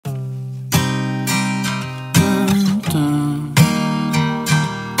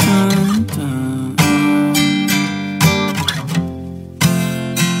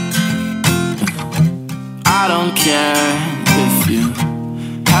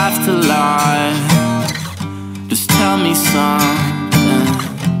have to lie. Just tell me something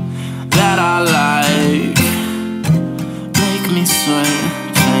that I like. Make me sweat,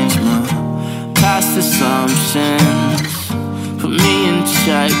 change my past assumptions, put me in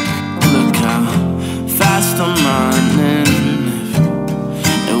check. Look how fast I'm running.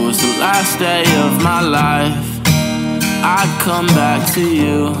 It was the last day of my life. I'd come back to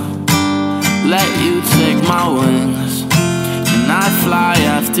you, let you take my wings, and I'd fly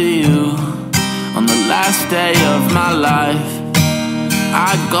after you. On the last day of my life,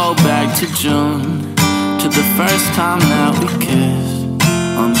 I'd go back to June, to the first time that we kissed.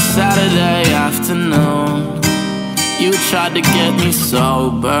 On a Saturday afternoon, you tried to get me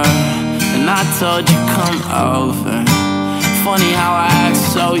sober, and I told you come over. Funny how I act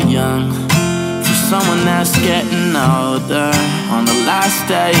so young for someone that's getting older. On the last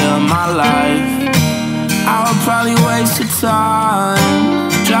day of my life, I would probably waste your time,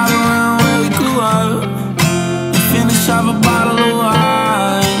 drive around where we grew up, and finish off a bottle of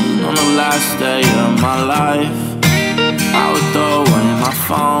wine. On the last day of my life, I would throw away my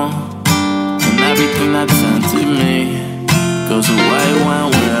phone, and everything that tempted me goes away when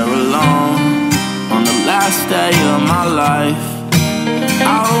we're alone. On the last day of my life,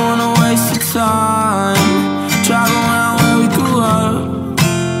 I don't wanna waste your time, drive around where we grew up,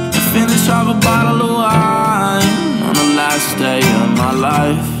 and finish off a bottle of wine. On the last day of my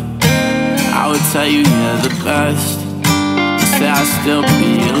life, I would tell you you're the best, and say I'd still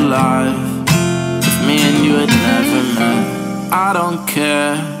be alive if me and you had never met. I don't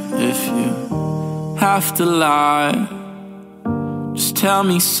care if you have to lie. Just tell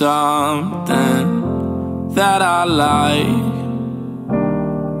me something that I like.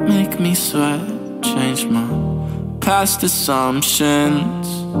 Make me sweat, change my past assumptions,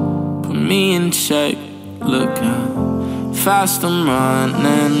 put me in check. Look how fast I'm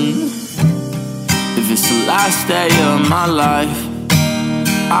running. If it's the last day of my life,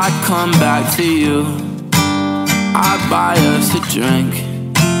 I'd come back to you, I'd buy us a drink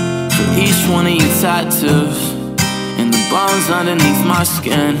for each one of your tattoos, and the bones underneath my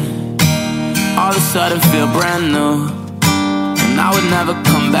skin all of a sudden feel brand new. And I would never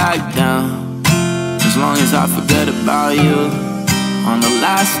come back down as long as I forget about you. On the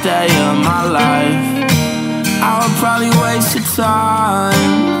last day of my life, I would probably waste your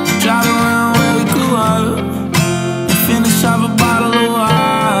time, drive around where we grew up, and finish off a bottle of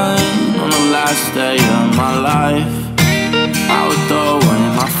wine. On the last day of my life, I would throw away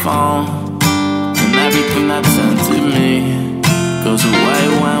my phone, and everything that tempted me goes away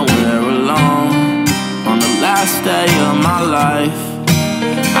when we're alone. On the last day of my life,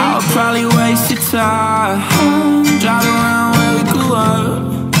 I would probably waste your time, drive around where we grew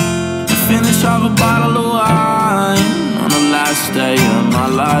up, and finish off a bottle of wine. On the last day of my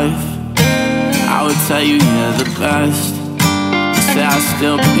life, I would tell you you're the best, and say I'd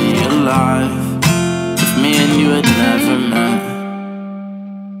still be alive if me and you had never met.